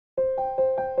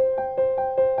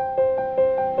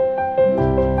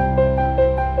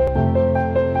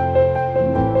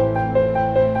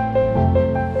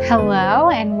Hello,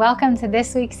 and welcome to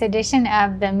this week's edition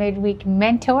of the Midweek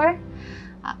Mentor.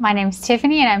 My name's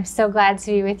Tiffany, and I'm so glad to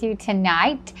be with you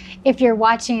tonight. If you're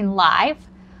watching live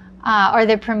or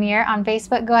the premiere on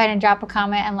Facebook, go ahead and drop a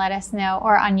comment and let us know,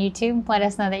 or on YouTube, let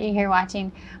us know that you're here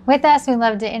watching with us. We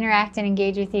love to interact and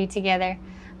engage with you together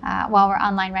while we're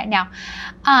online right now.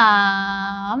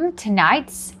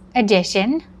 Tonight's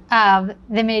edition of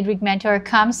the Midweek Mentor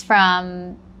comes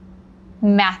from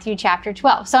Matthew chapter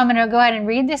 12. So I'm going to go ahead and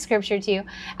read this scripture to you.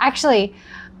 Actually,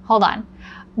 hold on.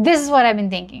 This is what I've been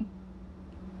thinking.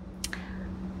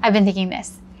 I've been thinking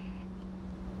this.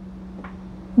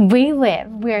 We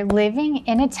are living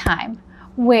in a time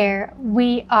where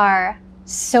we are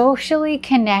socially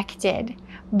connected,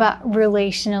 but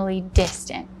relationally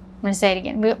distant. I'm going to say it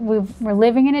again. We're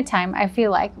living in a time, I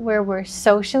feel like, where we're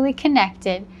socially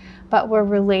connected, but we're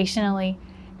relationally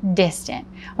distant.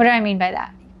 What do I mean by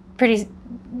that?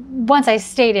 Once I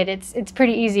state it, it's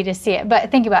pretty easy to see it.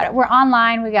 But think about it. We're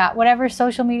online. We got whatever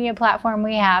social media platform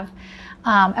we have,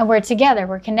 and we're together.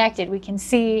 We're connected. We can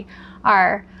see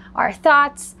our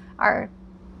thoughts, our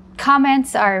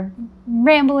comments, our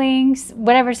ramblings,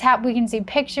 whatever's happening. We can see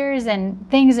pictures and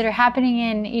things that are happening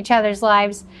in each other's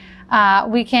lives.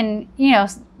 We can,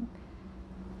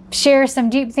 share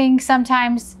some deep things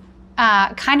sometimes.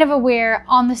 Kind of aware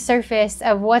on the surface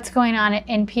of what's going on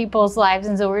in people's lives.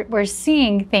 And so we're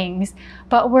seeing things,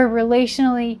 but we're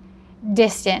relationally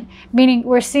distant, meaning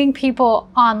we're seeing people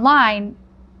online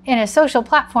in a social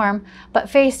platform, but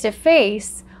face to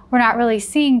face, we're not really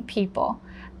seeing people.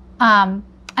 And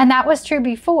that was true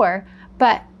before,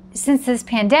 but since this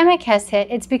pandemic has hit,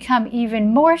 it's become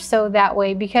even more so that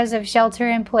way because of shelter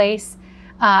in place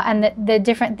and the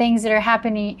different things that are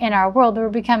happening in our world. We're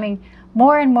becoming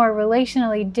more and more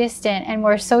relationally distant and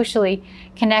more socially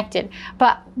connected.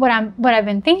 But what I've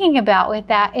been thinking about with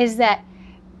that is that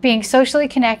being socially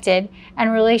connected and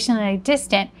relationally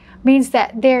distant means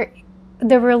that the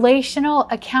relational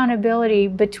accountability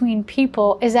between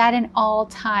people is at an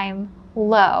all-time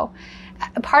low.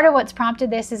 Part of what's prompted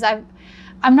this is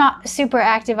I'm not super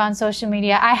active on social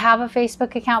media. I have a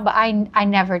Facebook account, but I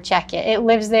never check it. It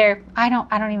lives there. I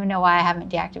don't even know why I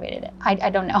haven't deactivated it.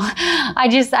 I don't know.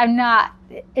 I'm not,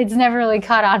 it's never really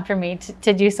caught on for me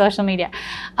to do social media.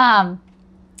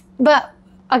 But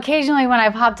occasionally when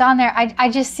I've hopped on there, I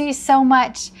just see so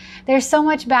much, there's so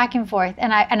much back and forth.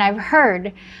 And I've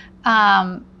heard,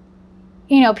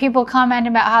 people comment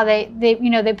about how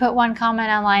they put one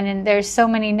comment online and there's so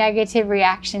many negative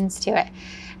reactions to it.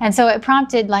 And so it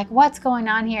prompted, what's going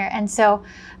on here? And so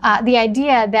the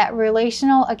idea that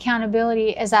relational accountability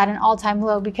is at an all-time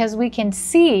low because we can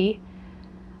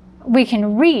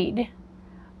read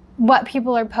what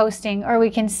people are posting, or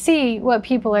we can see what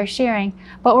people are sharing,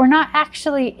 but we're not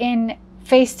actually in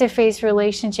face-to-face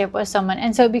relationship with someone.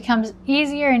 And so it becomes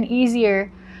easier and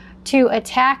easier to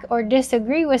attack or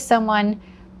disagree with someone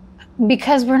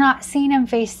because we're not seeing them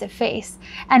face-to-face.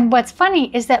 And what's funny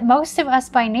is that most of us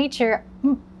by nature,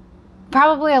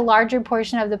 probably a larger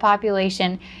portion of the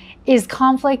population, is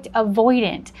conflict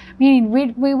avoidant, meaning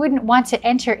we wouldn't want to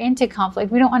enter into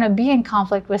conflict. We don't want to be in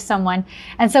conflict with someone.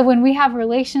 And so when we have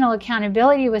relational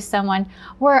accountability with someone,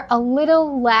 we're a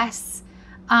little less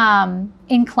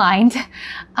inclined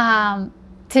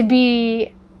to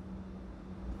be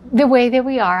the way that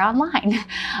we are online.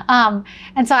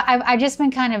 And so I've just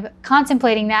been kind of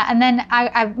contemplating that. And then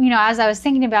as I was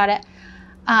thinking about it,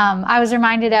 I was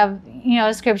reminded of,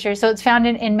 a scripture. So it's found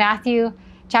in Matthew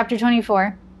chapter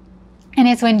 24. And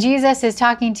it's when Jesus is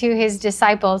talking to his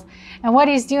disciples. And what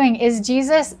he's doing is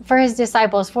Jesus, for his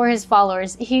disciples, for his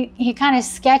followers, he kind of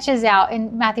sketches out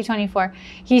in Matthew 24,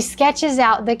 he sketches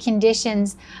out the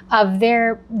conditions of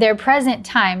their present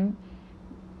time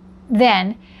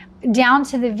then down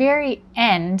to the very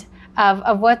end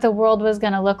of what the world was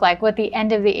going to look like, what the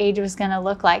end of the age was going to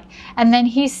look like. And then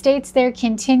he states their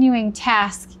continuing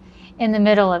task in the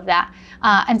middle of that.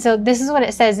 And so this is what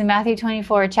it says in Matthew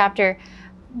 24, chapter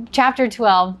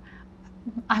 12.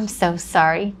 I'm so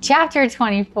sorry. Chapter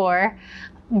 24,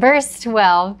 verse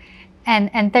 12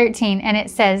 and 13. And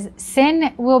it says,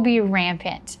 "Sin will be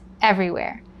rampant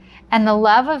everywhere, and the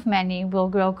love of many will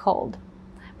grow cold.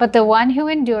 But the one who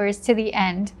endures to the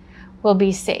end will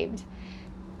be saved."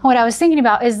 What I was thinking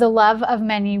about is the love of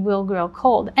many will grow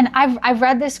cold. And I've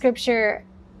read this scripture.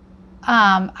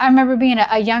 I remember being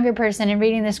a younger person and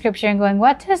reading the scripture and going,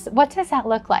 what does that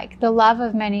look like? The love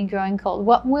of many growing cold.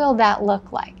 What will that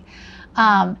look like?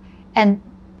 And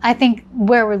I think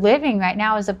where we're living right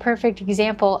now is a perfect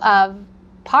example of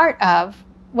part of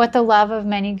what the love of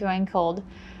many growing cold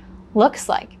looks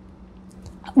like.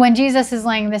 when Jesus is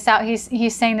laying this out,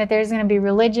 he's saying that there's going to be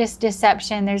religious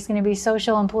deception, there's going to be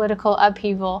social and political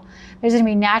upheaval, there's going to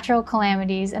be natural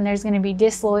calamities, and there's going to be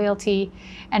disloyalty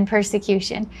and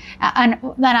persecution. And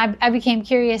then I became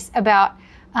curious about,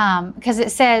 because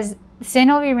it says, sin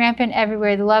will be rampant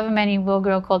everywhere, the love of many will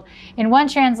grow cold. In one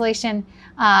translation,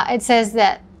 it says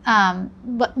that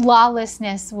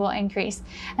lawlessness will increase.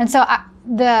 And so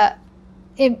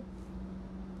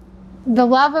the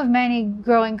love of many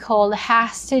growing cold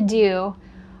has to do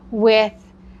with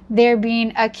there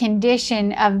being a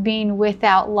condition of being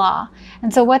without law.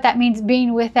 And so what that means,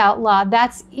 being without law,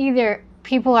 that's either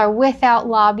people are without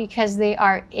law because they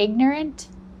are ignorant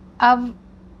of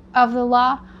the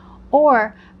law,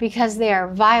 or because they are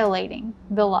violating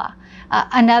the law.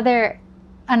 Another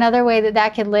way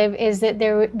that could live is that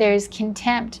there's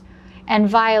contempt and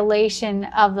violation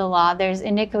of the law. There's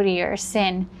iniquity or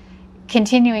sin,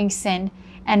 continuing sin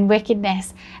and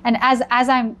wickedness. And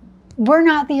we're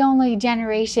not the only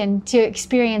generation to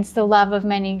experience the love of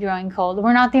many growing cold.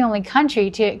 We're not the only country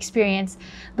to experience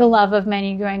the love of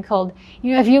many growing cold.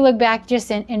 You know, if you look back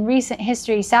just in recent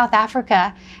history, South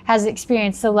Africa has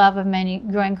experienced the love of many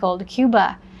growing cold.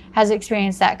 Cuba has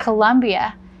experienced that.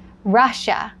 Colombia,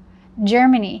 Russia,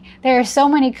 Germany. There are so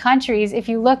many countries, if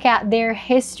you look at their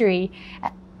history,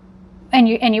 and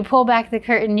you pull back the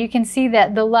curtain, you can see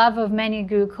that the love of many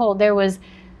grew cold. There was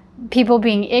people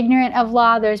being ignorant of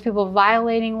law. There's people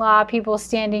violating law, people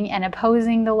standing and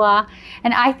opposing the law.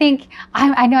 And I think,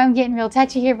 I know I'm getting real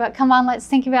touchy here, but come on, let's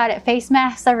think about it. Face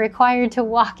masks are required to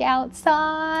walk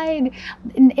outside.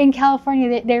 In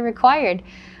California, they're required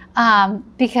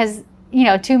because, you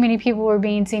know, too many people were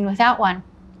being seen without one.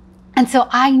 And so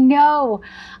I know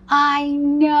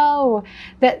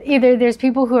that either there's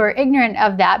people who are ignorant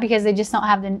of that because they just don't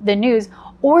have the news,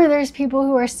 or there's people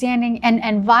who are standing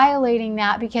and violating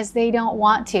that because they don't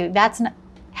want to. That's not,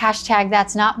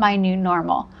 #that's not my new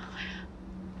normal.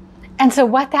 And so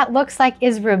what that looks like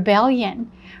is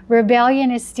rebellion. Rebellion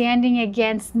is standing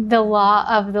against the law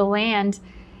of the land.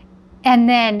 And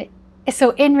then,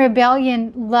 so in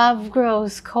rebellion, love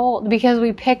grows cold because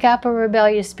we pick up a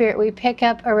rebellious spirit. We pick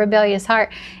up a rebellious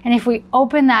heart. And if we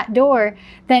open that door,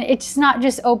 then it's not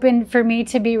just open for me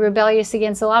to be rebellious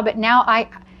against the law, but now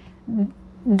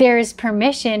there's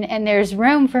permission and there's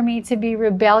room for me to be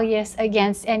rebellious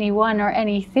against anyone or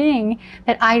anything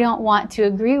that I don't want to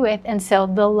agree with. And so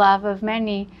the love of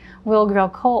many will grow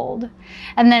cold.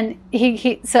 And then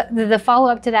so the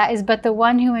follow-up to that is, but the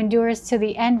one who endures to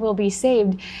the end will be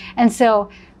saved. And so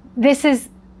this is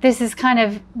kind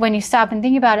of, when you stop and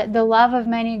think about it, the love of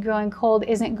many growing cold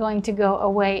isn't going to go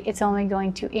away. It's only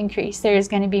going to increase. There's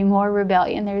going to be more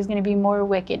rebellion. There's going to be more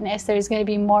wickedness. There's going to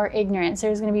be more ignorance.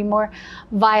 There's going to be more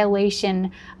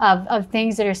violation of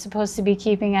things that are supposed to be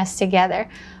keeping us together.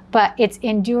 But it's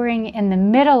enduring in the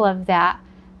middle of that.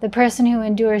 The person who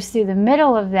endures through the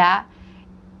middle of that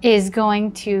is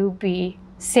going to be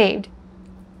saved.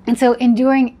 And so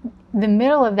enduring the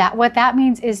middle of that, what that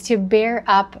means is to bear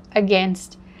up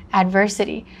against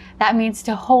adversity. That means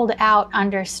to hold out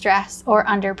under stress or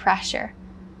under pressure.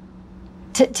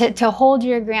 To hold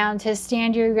your ground, to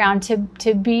stand your ground,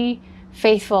 to be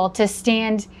faithful, to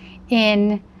stand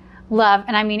in love.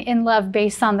 And I mean in love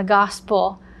based on the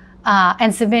gospel,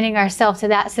 and submitting ourselves to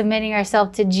that, submitting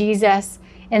ourselves to Jesus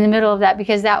in the middle of that,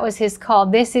 because that was his call.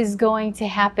 This is going to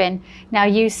happen. Now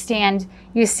you stand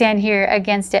here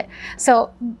against it.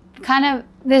 So kind of,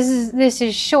 this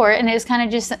is short, and it's kind of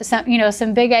just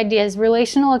some big ideas.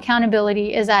 Relational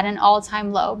accountability is at an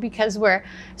all-time low because we're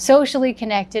socially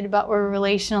connected, but we're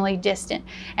relationally distant.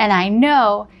 And I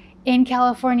know in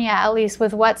California, at least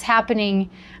with what's happening,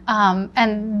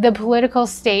 and the political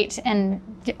state and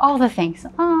all the things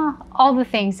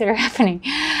that are happening,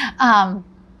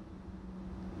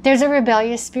 there's a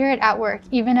rebellious spirit at work,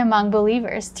 even among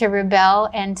believers, to rebel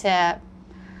and to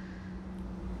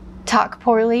talk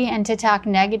poorly and to talk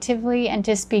negatively and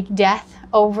to speak death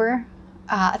over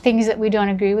things that we don't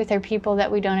agree with or people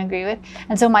that we don't agree with.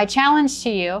 And so my challenge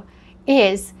to you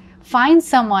is find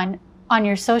someone on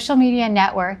your social media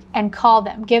network and call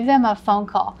them. Give them a phone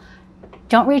call.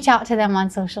 Don't reach out to them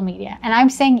on social media. And I'm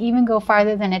saying even go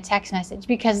farther than a text message,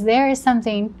 because there is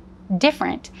something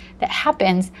different that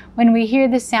happens when we hear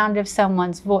the sound of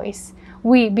someone's voice.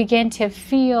 We begin to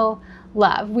feel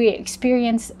love. We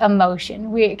experience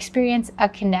emotion. We experience a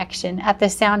connection at the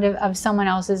sound of someone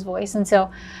else's voice. And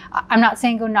so I'm not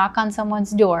saying go knock on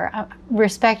someone's door.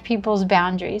 Respect people's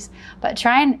boundaries, but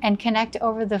try and connect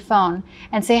over the phone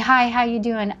and say, hi, how you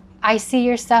doing? I see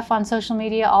your stuff on social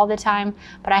media all the time,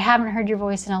 but I haven't heard your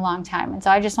voice in a long time. And so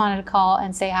I just wanted to call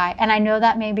and say hi. And I know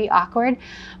that may be awkward,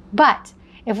 but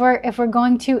if we're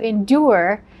going to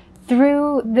endure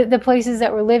through the places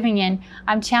that we're living in,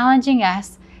 I'm challenging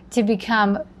us to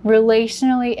become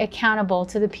relationally accountable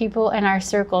to the people in our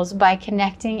circles by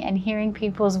connecting and hearing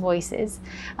people's voices,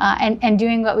 and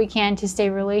doing what we can to stay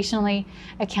relationally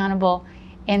accountable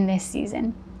in this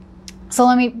season. So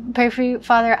let me pray for you.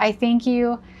 Father, I thank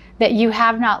you that you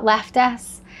have not left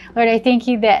us. Lord, I thank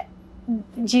you that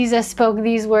Jesus spoke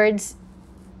these words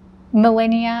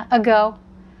millennia ago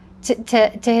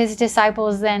to his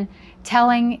disciples, then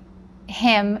telling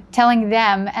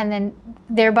them, and then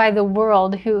thereby the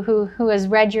world who has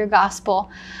read your gospel,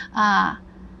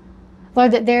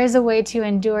 Lord, that there is a way to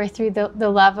endure through the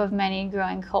love of many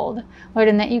growing cold, Lord,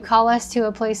 and that you call us to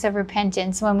a place of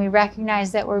repentance when we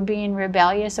recognize that we're being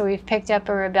rebellious, or we've picked up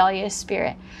a rebellious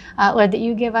spirit. Lord, that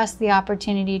you give us the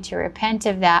opportunity to repent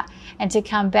of that and to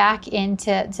come back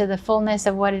into the fullness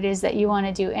of what it is that you want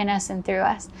to do in us and through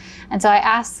us. And so I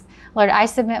ask, Lord, I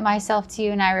submit myself to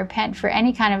you, and I repent for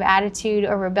any kind of attitude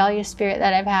or rebellious spirit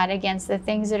that I've had against the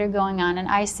things that are going on. And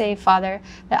I say, Father,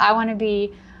 that I want to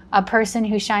be a person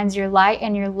who shines your light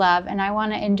and your love, and I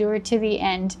want to endure to the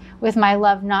end with my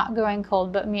love not growing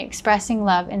cold, but me expressing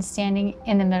love and standing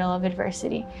in the middle of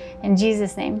adversity. In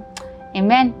Jesus' name,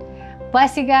 amen.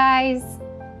 Bless you guys.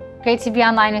 Great to be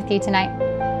online with you tonight.